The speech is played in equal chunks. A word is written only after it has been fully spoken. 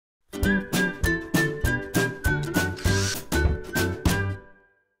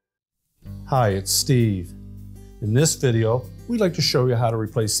Hi, it's Steve. In this video, we'd like to show you how to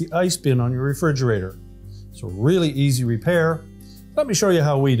replace the ice bin on your refrigerator. It's a really easy repair. Let me show you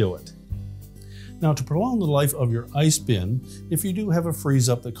how we do it. Now, to prolong the life of your ice bin, if you do have a freeze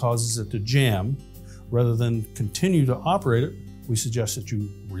up that causes it to jam, rather than continue to operate it, we suggest that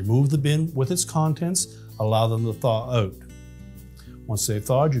you remove the bin with its contents, allow them to thaw out. Once they've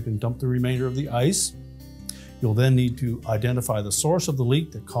thawed, you can dump the remainder of the ice. You'll then need to identify the source of the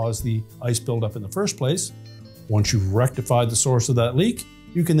leak that caused the ice buildup in the first place. Once you've rectified the source of that leak,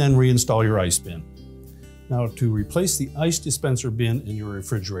 you can then reinstall your ice bin. Now, to replace the ice dispenser bin in your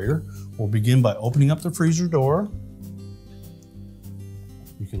refrigerator, we'll begin by opening up the freezer door.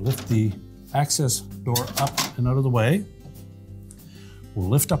 You can lift the access door up and out of the way. We'll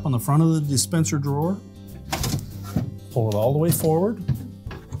lift up on the front of the dispenser drawer, pull it all the way forward,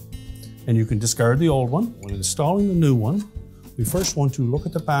 and you can discard the old one. When installing the new one, we first want to look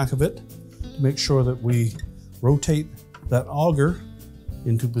at the back of it to make sure that we rotate that auger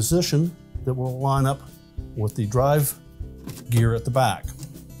into position that will line up with the drive gear at the back.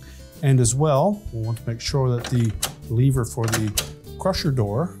 And as well, we'll want to make sure that the lever for the crusher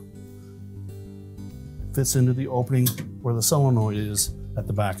door fits into the opening where the solenoid is at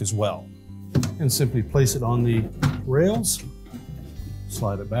the back as well. And simply place it on the rails,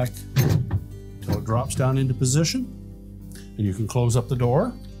 slide it back until it drops down into position, and you can close up the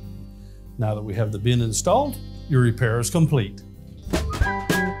door. Now that we have the bin installed, your repair is complete.